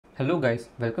Hello guys,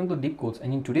 welcome to Deep Codes,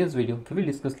 and in today's video we will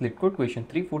discuss LeetCode question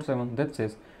 347 that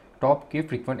says top k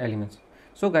frequent elements.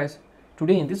 So guys,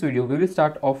 today in this video we will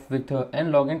start off with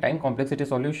n log n time complexity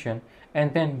solution,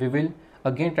 and then we will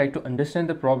again try to understand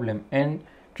the problem and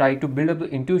try to build up the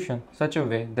intuition such a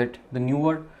way that the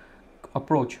newer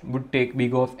approach would take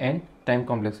big of n time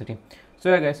complexity. So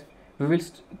yeah guys, we will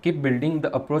keep building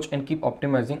the approach and keep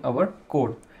optimizing our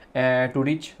code to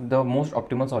reach the most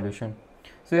optimal solution.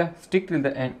 So yeah, stick till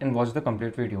the end and watch the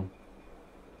complete video.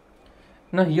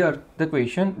 Now here the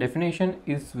question definition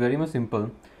is very much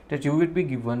simple, that you will be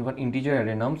given one integer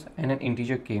array nums and an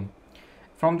integer k.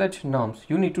 From that nums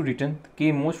you need to return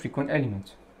k most frequent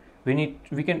elements.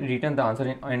 We can return the answer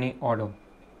in any order.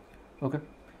 Okay.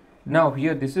 Now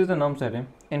here this is the nums array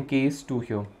and k is 2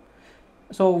 here.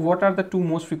 So what are the two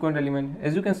most frequent elements?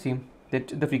 As you can see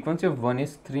that the frequency of 1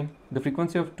 is 3, the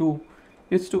frequency of 2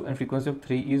 is 2, and frequency of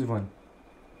 3 is 1.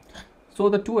 So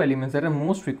the two elements that are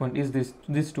most frequent is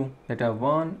these two, that are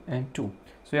 1 and 2.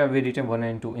 So yeah, we written 1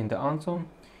 and 2 in the answer.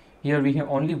 Here we have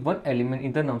only one element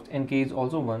in the nums and k is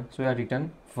also 1, so I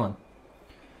written 1.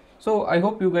 So I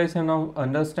hope you guys have now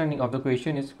understanding of the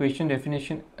question. Its question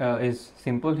definition is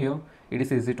simple here. It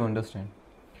is easy to understand.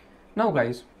 Now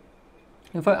guys,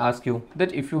 if I ask you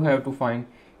that if you have to find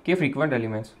k frequent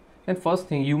elements, then first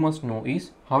thing you must know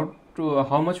is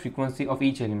how much frequency of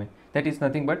each element. That is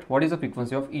nothing but what is the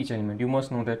frequency of each element. You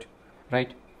must know that,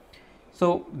 right?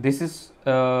 So this is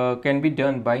can be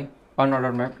done by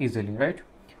unordered map easily, right?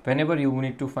 Whenever you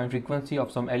need to find frequency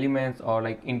of some elements or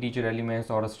like integer elements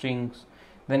or strings,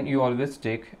 then you always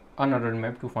take unordered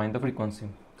map to find the frequency,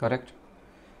 correct?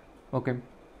 Okay.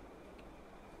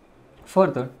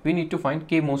 Further, we need to find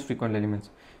k most frequent elements.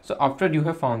 So after you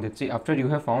have found it, see, after you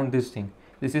have found this thing,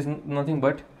 this is nothing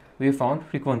but we have found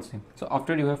frequency. So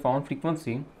after you have found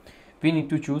frequency, we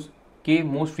need to choose k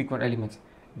most frequent elements.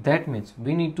 That means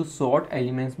we need to sort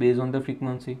elements based on the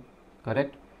frequency,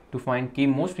 correct? To find k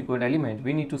most frequent element,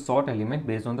 we need to sort element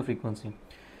based on the frequency.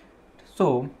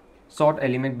 So sort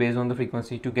element based on the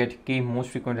frequency to get k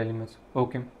most frequent elements.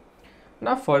 Okay.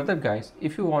 Now further guys,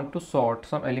 if you want to sort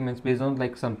some elements based on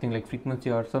like something like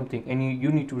frequency or something, and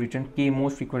you need to return k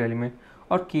most frequent element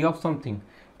or k of something,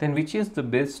 then which is the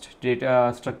best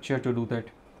data structure to do that?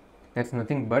 That's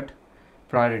nothing but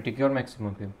priority queue or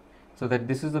maximum queue. So that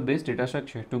this is the best data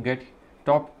structure to get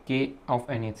top k of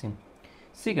anything.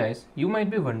 See guys, you might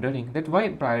be wondering that why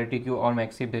priority queue or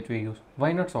maximum that we use,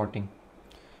 why not sorting?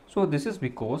 So this is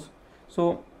because,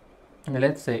 so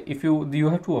let's say if you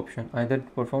have two options, either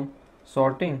perform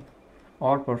sorting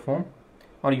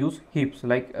or use heaps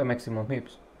like maximum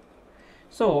heaps.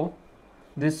 So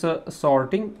this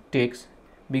sorting takes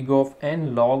big of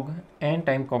n log n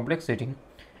time complexity,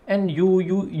 and you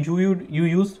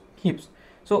use heaps.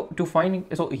 So to find,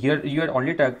 so here you are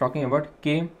only talking about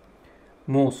k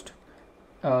most,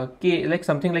 k like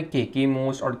something like k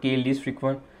most or k least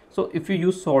frequent. So if you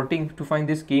use sorting to find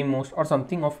this k most or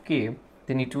something of k,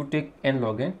 then it would take n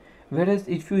log n, whereas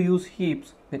if you use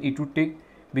heaps, then it would take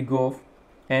big of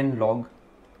n log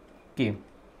k.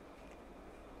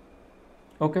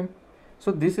 Okay.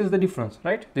 So this is the difference,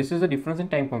 right? This is the difference in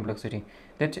time complexity,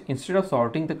 that instead of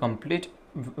sorting the complete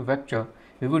vector,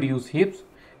 we would use heaps,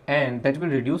 and that will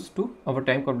reduce to our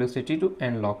time complexity to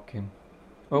n log k.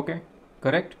 Okay,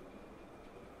 correct?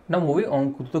 Now moving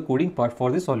on to the coding part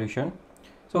for this solution.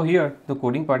 So here the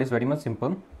coding part is very much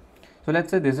simple. So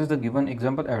let's say this is the given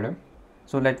example array.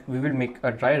 So we will make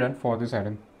a dry run for this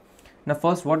array. Now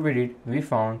first what we did, we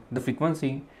found the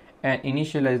frequency and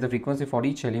initialized the frequency for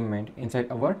each element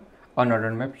inside our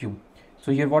unordered map u.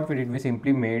 So here what we did, we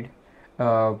simply made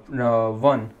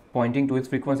 1 pointing to its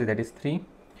frequency, that is 3,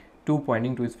 2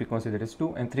 pointing to its frequency, that is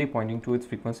 2, and 3 pointing to its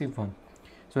frequency 1.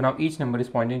 So now each number is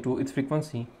pointing to its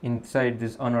frequency inside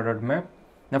this unordered map.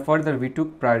 Now further we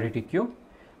took priority queue,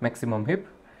 maximum heap,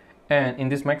 and in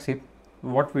this max heap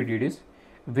what we did is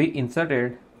we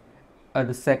inserted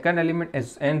the second element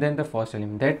and then the first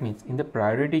element. That means in the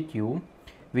priority queue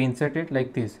we inserted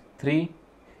like this 3,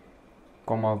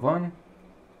 1.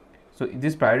 So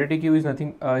this priority queue is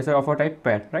nothing is of a type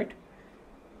pair, right?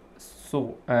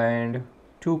 So and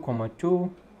 2,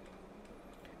 2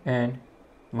 and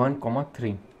 1,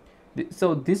 3.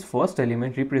 So this first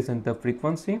element represents the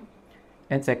frequency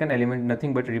and second element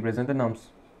nothing but represent the nums.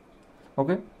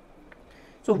 Okay.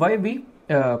 So why we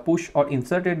push or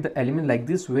inserted the element like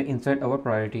this way inside our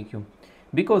priority queue?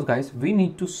 Because guys, we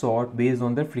need to sort based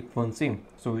on the frequency.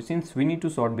 So since we need to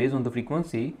sort based on the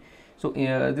frequency, so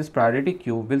this priority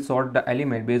queue will sort the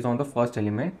element based on the first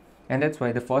element, and that's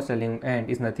why the first element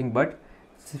is nothing but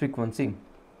frequency.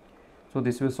 So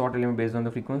this will sort element based on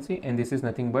the frequency, and this is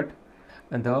nothing but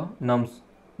the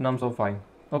nums of I.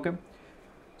 Okay,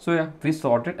 so yeah, we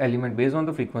sorted element based on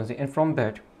the frequency, and from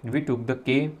that we took the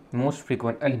k most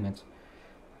frequent elements,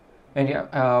 and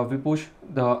yeah, we push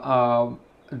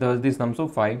this nums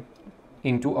of I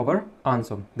into our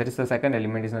answer. That is, the second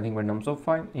element is nothing but nums of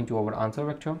I into our answer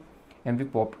vector, and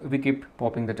we keep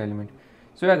popping that element.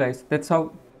 So yeah guys, that's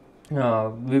how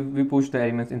we push the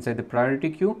elements inside the priority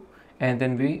queue, and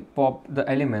then we pop the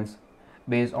elements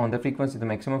based on the frequency. The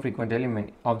maximum frequent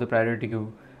element of the priority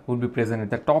queue would be present at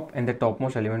the top, and the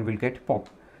topmost element will get popped.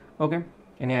 Okay,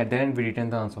 and at the end we return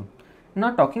the answer.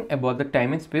 Now talking about the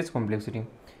time and space complexity.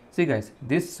 See guys,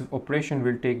 this operation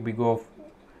will take big of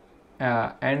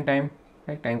n time,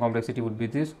 right? Time complexity would be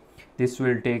this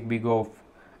will take big of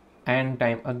n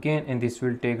time again, and this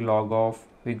will take log of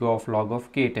log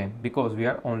of k time, because we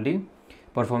are only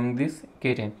performing this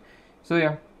k time. So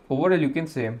yeah, overall you can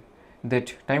say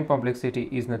that time complexity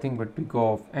is nothing but big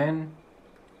of n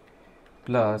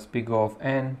plus big of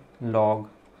n log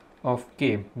of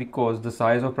k, because the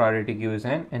size of priority queue is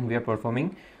n and we are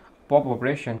performing pop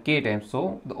operation k times,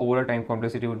 so the overall time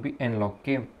complexity would be n log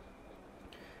k.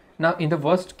 Now in the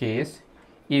worst case,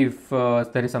 if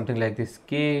there is something like this,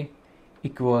 k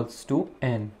equals to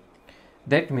n,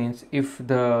 that means if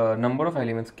the number of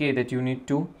elements k that you need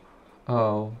to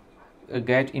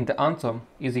get in the answer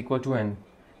is equal to n,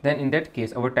 then in that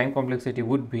case our time complexity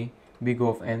would be big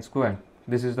of n squared.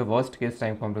 This is the worst case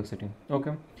time complexity.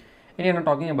 Okay, and you're not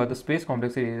talking about the space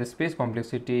complexity. The space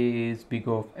complexity is big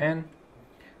of n,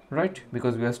 right,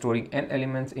 because we are storing n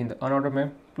elements in the unordered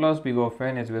map, plus big of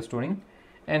n as we are storing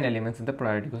n elements in the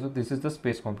priority. So this is the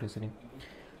space complexity.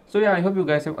 So yeah, I hope you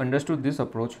guys have understood this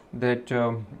approach, that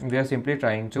we are simply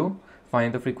trying to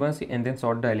find the frequency and then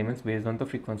sort the elements based on the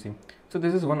frequency. So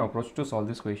this is one approach to solve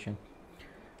this question.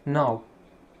 Now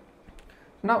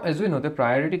as we know, the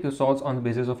priority queue solves on the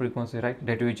basis of frequency, right,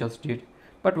 that we just did.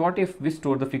 But what if we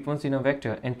store the frequency in a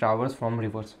vector and traverse from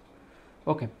reverse?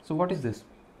 Okay, so what is this?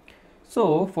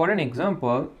 So for an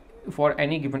example, for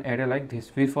any given array like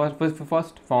this, we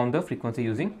first found the frequency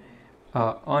using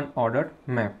unordered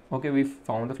map. Okay, we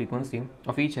found the frequency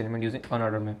of each element using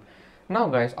unordered map. Now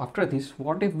guys, after this,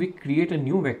 what if we create a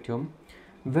new vector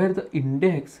where the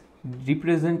index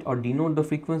represent or denote the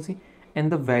frequency, and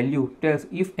the value tells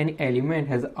if any element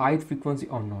has ith frequency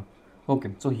or not.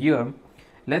 Okay, so here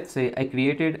let's say I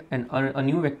created a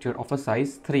new vector of a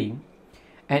size 3,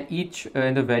 and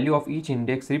the value of each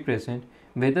index represent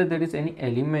whether there is any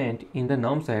element in the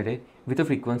nums array with a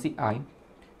frequency I.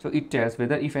 So it tells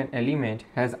whether if an element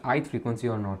has ith frequency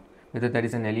or not, whether there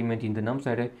is an element in the nums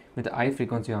array with the ith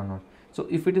frequency or not. So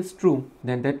if it is true,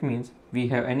 then that means we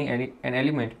have an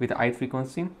element with ith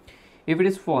frequency. If it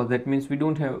is false, that means we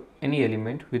don't have any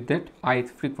element with that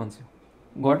ith frequency.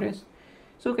 Got it?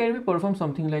 So can we perform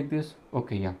something like this?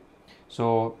 Okay, yeah.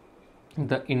 So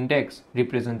the index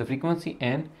represents the frequency,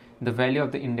 and the value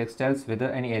of the index tells whether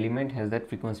any element has that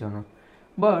frequency or not.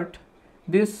 But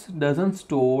this doesn't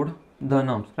store the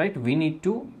nums, right? We need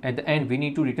to, at the end, we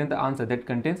need to return the answer that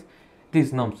contains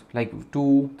these nums like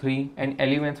 2, 3 and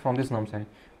elements from this nums array.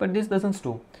 But this doesn't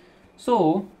store.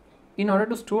 So in order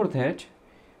to store that,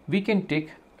 we can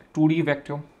take 2D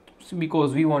vector,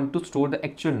 because we want to store the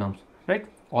actual nums, right?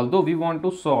 Although we want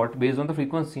to sort based on the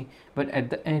frequency, but at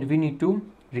the end we need to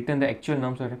return the actual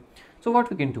nums array. So what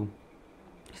we can do?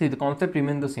 See, the concept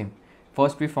remains the same.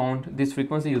 First we found this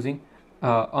frequency using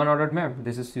unordered map.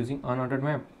 This is using unordered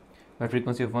map, where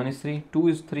frequency of 1 is 3, 2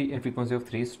 is 3 and frequency of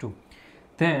 3 is 2.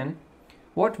 Then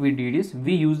what we did is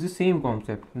we used the same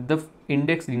concept. The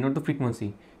index denote the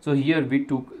frequency. So here we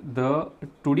took the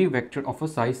 2D vector of a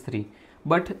size 3,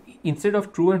 but instead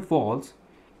of true and false,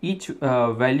 each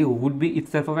value would be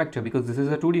itself a vector, because this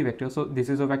is a 2D vector, so this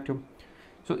is a vector.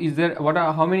 So is there,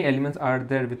 how many elements are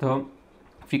there with a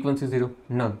frequency 0?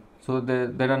 None. So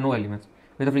there are no elements.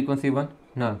 With a frequency 1,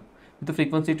 none. With the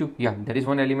frequency 2, yeah, there is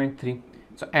one element, 3.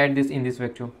 So add this in this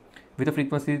vector. With a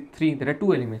frequency 3, there are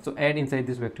 2 elements, so add inside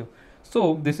this vector.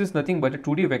 So this is nothing but a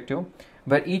 2D vector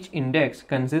where each index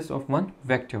consists of one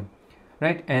vector,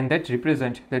 right? And that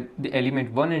represents that the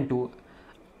element 1 and 2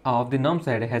 of the nums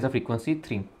array has a frequency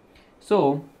 3.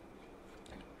 So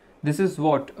this is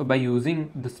what, by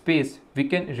using the space, we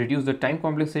can reduce the time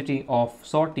complexity of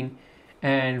sorting,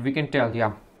 and we can tell,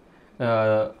 yeah,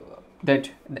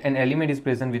 that an element is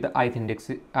present with the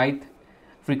ith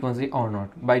frequency or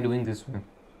not by doing this way.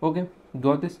 Okay,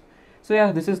 got this? So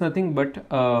yeah, this is nothing but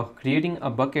creating a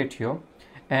bucket here,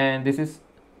 and this is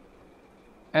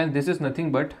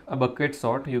nothing but a bucket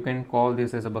sort. You can call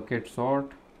this as a bucket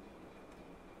sort,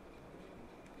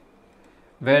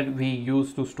 where we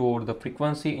used to store the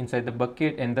frequency inside the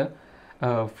bucket and the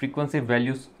frequency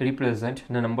values represent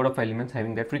the number of elements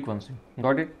having that frequency.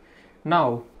 Got it?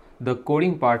 Now the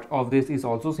coding part of this is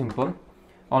also simple,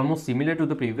 almost similar to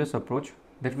the previous approach,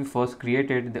 that we first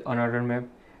created the unordered map,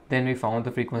 then we found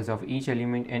the frequency of each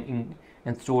element and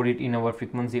stored it in our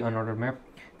frequency unordered map.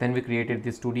 Then we created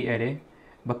this 2D array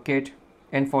bucket,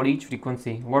 and for each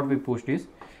frequency what we pushed is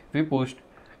we pushed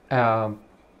the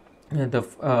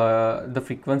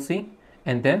frequency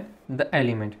and then the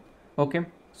element. Okay,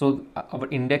 so our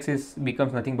index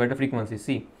becomes nothing but a frequency.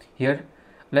 See here,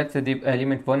 let's say the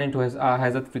element 1 and 2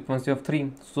 has a frequency of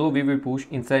 3, so we will push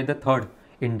inside the third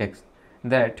index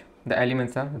that the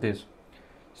elements are this.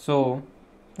 So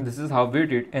this is how we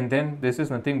did, and then this is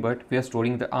nothing but we are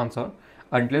storing the answer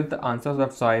until the answers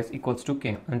of size equals to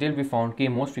k. Until we found k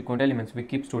most frequent elements, we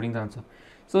keep storing the answer.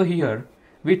 So here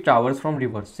we traverse from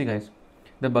reverse. See guys,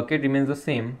 the bucket remains the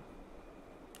same,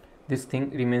 this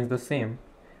thing remains the same,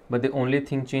 but the only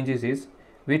thing changes is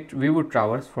we would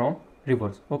traverse from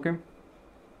reverse. Okay,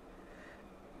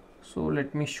 so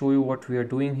let me show you what we are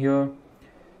doing here.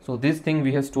 So this thing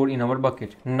we have stored in our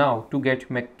bucket. Now to get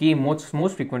k most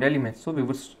frequent elements, so we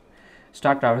would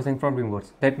start traversing from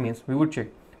reverse. That means we would check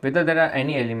whether there are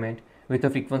any element with a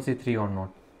frequency 3 or not.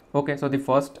 Okay, so the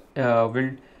first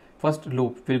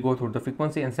loop will go through the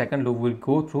frequency, and second loop will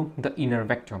go through the inner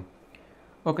vector.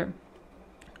 Okay,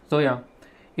 so yeah,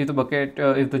 if the bucket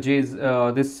if the j is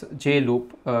this j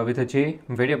loop with a j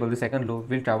variable, the second loop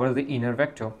will traverse the inner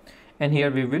vector, and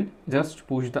here we will just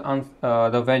push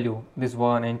the value, this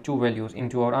 1 and 2 values,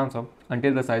 into our answer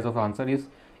until the size of answer is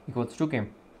equals to k.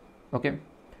 Okay,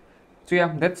 so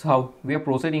yeah, that's how we are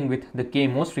proceeding with the k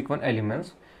most frequent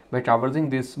elements by traversing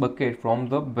this bucket from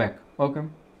the back. Okay,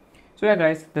 so yeah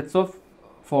guys, that's all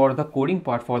for the coding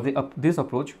part for this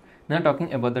approach. Now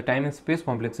talking about the time and space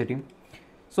complexity.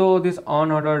 So this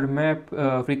unordered map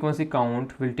frequency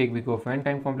count will take big of n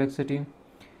time complexity.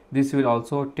 This will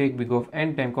also take big of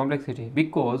n time complexity,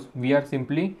 because we are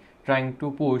simply trying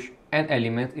to push n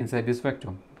elements inside this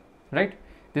vector, right?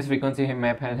 This frequency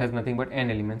map has nothing but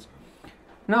n elements.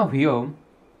 Now here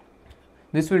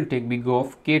this will take big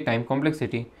of k time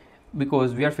complexity,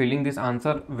 because we are filling this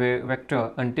answer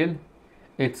vector until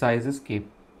its size is k.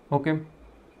 Okay,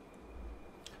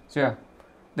 so yeah,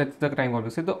 that's the time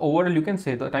complexity. The overall, you can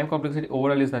say the time complexity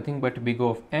overall is nothing but big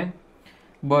of n,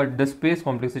 but the space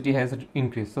complexity has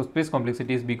increased. So space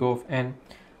complexity is big O of n.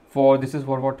 For this is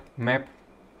for what? Map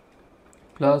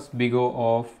plus big O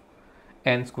of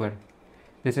n square.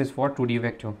 This is for 2D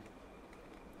vector.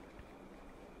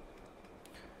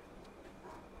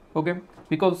 Okay,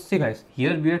 because see guys,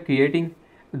 here we are creating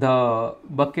the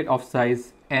bucket of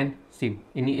size n. See,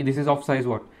 this is of size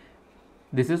what?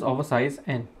 This is of a size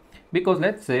n, because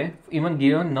let's say even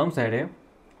given nums array,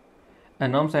 a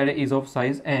nums array is of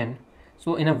size n.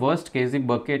 So in a worst case, the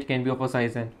bucket can be of a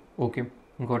size n. Okay,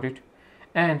 got it.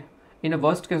 And in a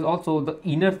worst case also, the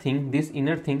inner thing, this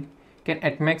inner thing can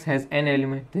at max has n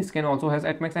element. This can also has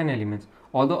at max n elements.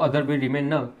 Although other will remain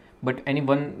null, but any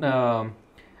one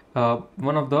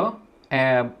of the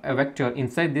a vector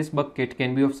inside this bucket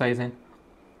can be of size n,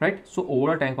 right? So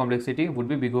overall time complexity would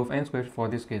be big O of n square for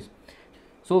this case.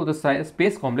 So the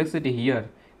space complexity here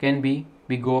can be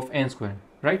big O of n square,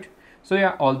 right? So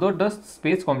yeah, although the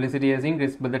space complexity has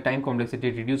increased, but the time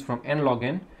complexity reduced from n log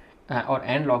n or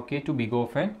n log k to big O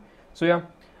of n. So yeah,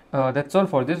 that's all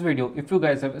for this video. If you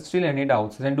guys have still any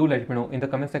doubts, then do let me know in the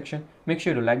comment section. Make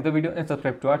sure to like the video and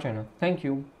subscribe to our channel. Thank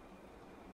you.